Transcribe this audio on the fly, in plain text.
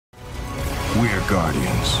We're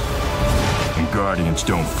Guardians. And Guardians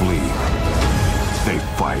don't flee. They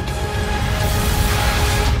fight.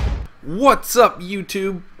 What's up,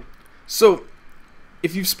 YouTube? So,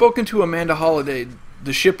 if you've spoken to Amanda Holiday,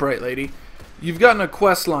 the shipwright lady, you've gotten a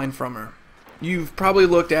quest line from her. You've probably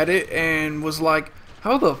looked at it and was like,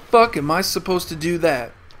 how the fuck am I supposed to do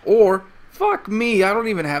that? Or, fuck me, I don't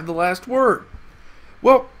even have the last word.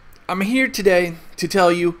 Well, I'm here today to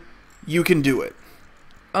tell you, you can do it.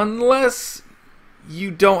 Unless you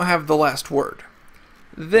don't have the last word.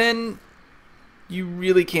 Then, you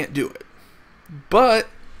really can't do it. But,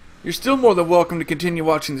 you're still more than welcome to continue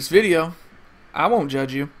watching this video. I won't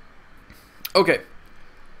judge you. Okay,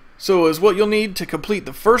 so as what you'll need to complete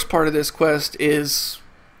the first part of this quest is,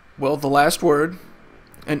 well, the last word,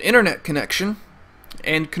 an internet connection,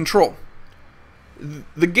 and control.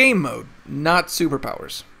 The game mode, not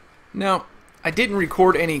superpowers. Now, I didn't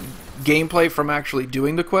record any gameplay from actually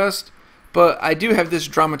doing the quest, but I do have this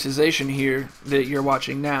dramatization here that you're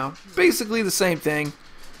watching now. Basically the same thing.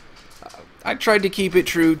 I tried to keep it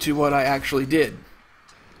true to what I actually did.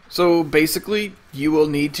 So basically, you will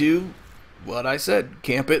need to, what I said,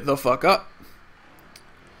 camp it the fuck up.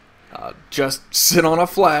 Just sit on a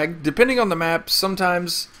flag. Depending on the map,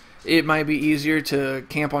 sometimes it might be easier to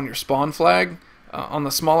camp on your spawn flag. On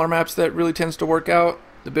the smaller maps, that really tends to work out.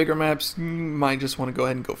 The bigger maps, you might just want to go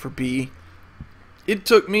ahead and go for B. It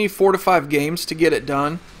took me 4 to 5 games to get it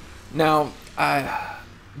done. Now,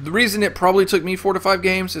 the reason it probably took me 4 to 5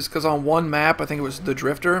 games is because on one map, I think it was the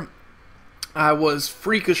Drifter, I was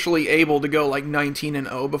freakishly able to go like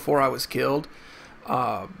 19-0 before I was killed.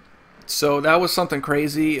 So that was something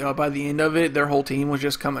crazy. By the end of it, their whole team was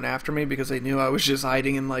just coming after me because they knew I was just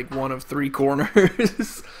hiding in like one of 3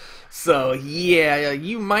 corners. So yeah,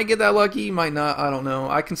 you might get that lucky, you might not, I don't know.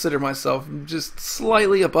 I consider myself just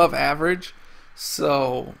slightly above average.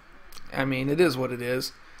 So, I mean, it is what it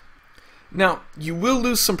is. Now, you will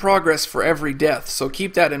lose some progress for every death, so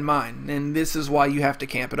keep that in mind. And this is why you have to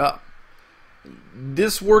camp it up.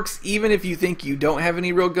 This works even if you think you don't have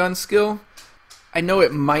any real gun skill. I know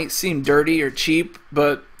it might seem dirty or cheap,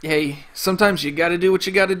 but hey, sometimes you gotta do what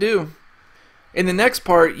you gotta do. In the next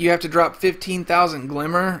part, you have to drop 15,000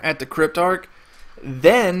 Glimmer at the Cryptarch.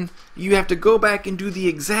 Then, you have to go back and do the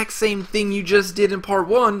exact same thing you just did in part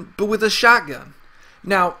 1, but with a shotgun.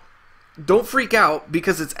 Now, don't freak out,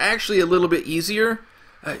 because it's actually a little bit easier.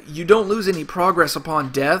 You don't lose any progress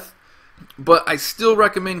upon death, but I still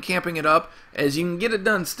recommend camping it up, as you can get it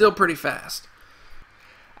done still pretty fast.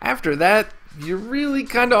 After that, you're really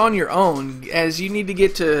kind of on your own, as you need to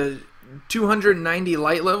get to 290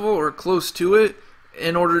 light level or close to it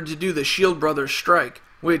in order to do the Shield Brothers strike,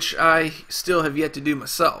 which I still have yet to do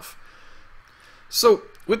myself. So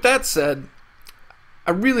with that said,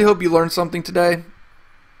 I really hope you learned something today.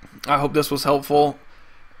 I hope this was helpful,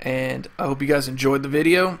 and I hope you guys enjoyed the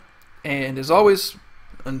video, and as always,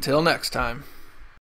 until next time.